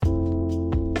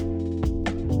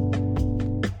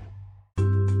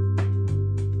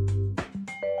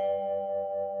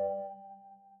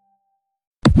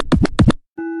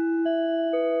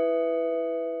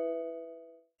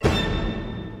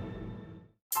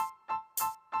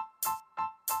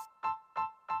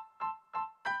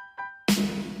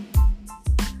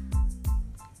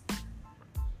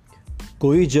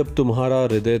कोई जब तुम्हारा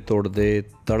हृदय तोड़ दे,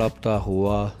 तड़पता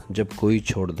हुआ जब कोई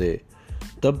छोड़ दे,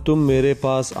 तब तुम मेरे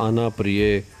पास आना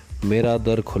प्रिय। मेरा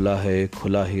दर खुला है,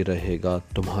 खुला ही रहेगा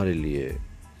तुम्हारे लिए।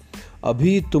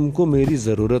 अभी तुमको मेरी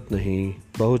ज़रूरत नहीं,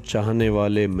 बहुत चाहने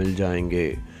वाले मिल जाएंगे।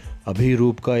 अभी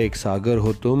रूप का एक सागर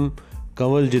हो तुम,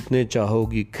 कंवल जितने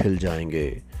चाहोगी खिल जाएंगे।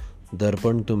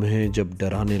 दर्पण तुम्हें जब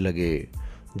डराने लगे,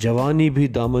 जवानी भी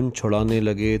दामन छुड़ाने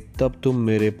लगे, तब तुम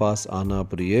मेरे पास आना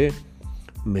प्रिय।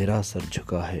 मेरा सर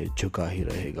झुका है, झुका ही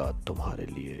रहेगा तुम्हारे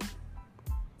लिए।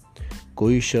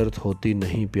 कोई शर्त होती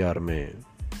नहीं प्यार में,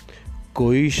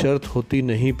 कोई शर्त होती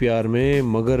नहीं प्यार में,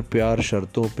 मगर प्यार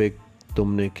शर्तों पे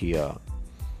तुमने किया।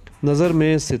 नज़र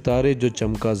में सितारे जो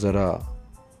चमका ज़रा,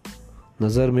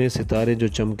 नज़र में सितारे जो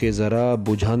चमके ज़रा,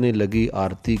 बुझाने लगी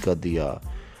आरती का दिया।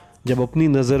 जब अपनी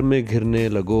नज़र में घिरने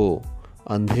लगो,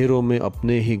 अंधेरों में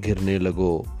अपने ही घिरने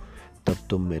लगो, तब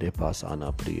तुम मेरे पास आना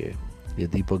प्रिय। ये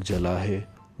दीपक जला है,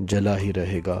 जला ही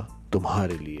रहेगा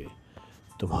तुम्हारे लिए,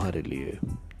 तुम्हारे लिए,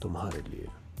 तुम्हारे लिए।